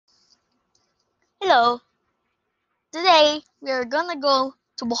Hello, today we are gonna go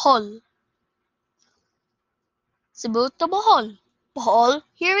to Bohol, Cebu to Bohol. Bohol,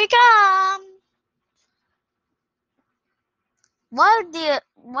 here we come!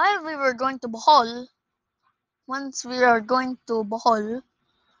 While we were going to Bohol, once we are going to Bohol,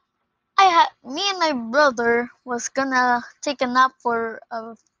 me and my brother was gonna take a nap for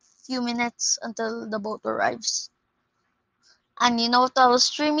a few minutes until the boat arrives. And you know what I was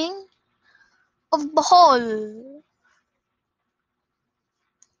dreaming? Of Bohol.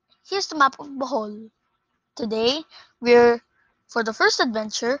 Here's the map of Bohol. Today, we're for the first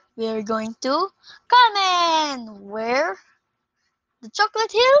adventure, we are going to Kamen, where the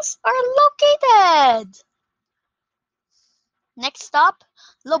chocolate hills are located. Next stop,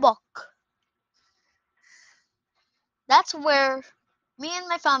 Lobok. That's where me and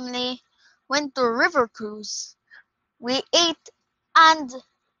my family went to a river cruise. We ate and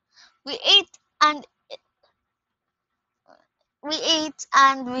we ate and we ate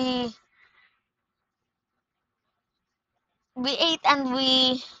and we ate and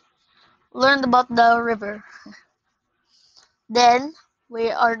we learned about the river. Then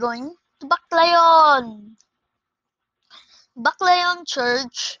we are going to Baclayon. Baclayon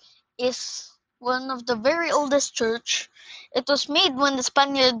Church is one of the very oldest church. It was made when the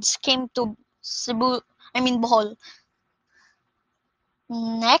Spaniards came to Bohol.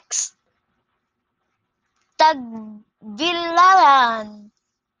 Next, Tagbilaran.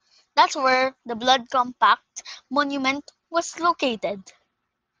 That's where the Blood Compact monument was located.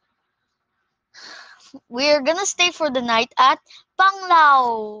 We're gonna stay for the night at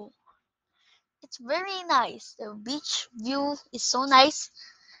Panglao. It's very nice. The beach view is so nice.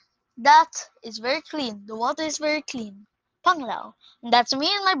 That is very clean. The water is very clean. Panglao. And that's me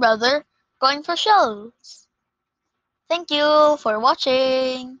and my brother going for shells. Thank you for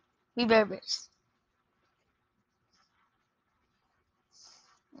watching. We bear bears.